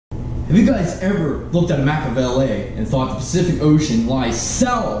Have you guys ever looked at a map of LA and thought the Pacific Ocean lies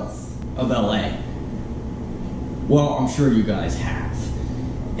south of LA? Well, I'm sure you guys have.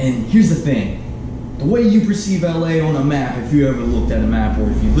 And here's the thing. The way you perceive LA on a map, if you ever looked at a map or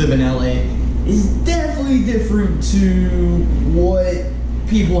if you live in LA, is definitely different to what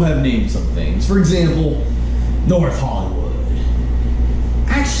people have named some things. For example, North Hollywood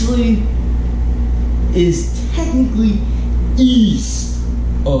actually is technically east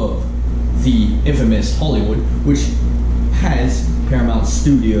of the infamous Hollywood, which has Paramount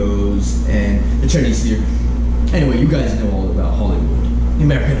Studios and the Chinese Theater. Anyway, you guys know all about Hollywood. The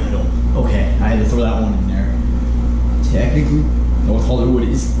American Idol. Okay, I had to throw that one in there. Technically, North Hollywood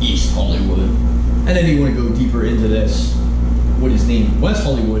is East Hollywood. And then you want to go deeper into this, what is named West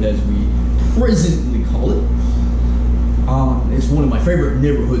Hollywood, as we presently call it. It's one of my favorite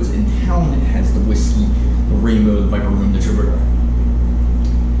neighborhoods in town. It has the whiskey, the rainbow, the Viper Room, the Troubadour.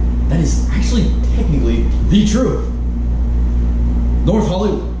 That is actually technically the truth. North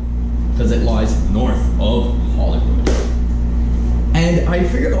Hollywood, because it lies north of Hollywood. And I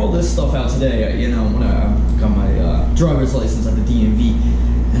figured all this stuff out today. You know, when I got my driver's license at the DMV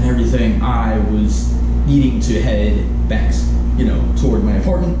and everything, I was needing to head back, you know, toward my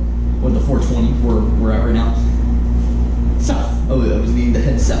apartment, or the 420 where we're at right now. South. I was needing to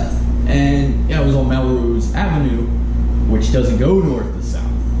head south. And yeah, I was on Melrose Avenue, which doesn't go north to south.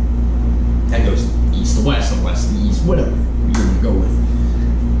 That goes east to west, or west to east, whatever you're gonna go with.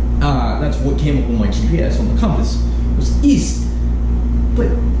 That's what came up on my GPS on the compass. It was east. But,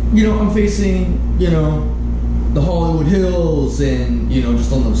 you know, I'm facing, you know, the Hollywood Hills, and, you know,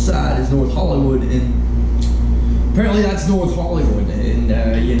 just on the side is North Hollywood, and apparently that's North Hollywood, and,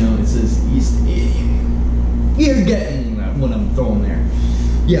 you know, it says east. You're getting what I'm throwing there.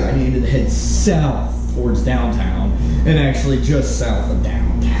 Yeah, I needed to head south towards downtown, and actually just south of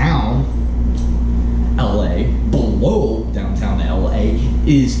downtown LA, below downtown LA,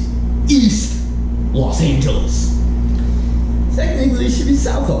 is East Los Angeles. Technically, it should be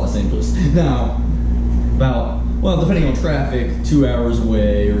South Los Angeles. Now, about, well, depending on traffic, 2 hours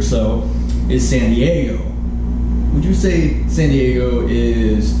away or so is San Diego. Would you say San Diego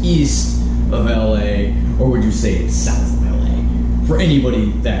is east of LA, or would you say it's south of LA? For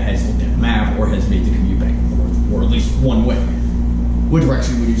anybody that has looked at a map or has made the commute back and forth, or at least one way, what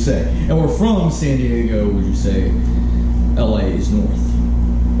direction would you say? And we're from San Diego, would you say LA is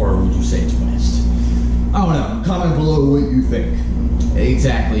north, or would you say it's west? I don't know. Comment below what you think.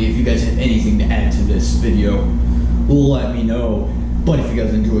 Exactly. If you guys have anything to add to this video, let me know. But if you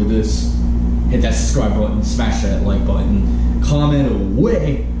guys enjoyed this, hit that subscribe button, smash that like button, comment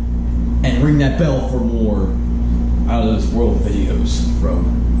away, and ring that bell for more out of this world videos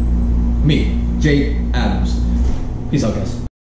from me, Jadams. Peace out, guys.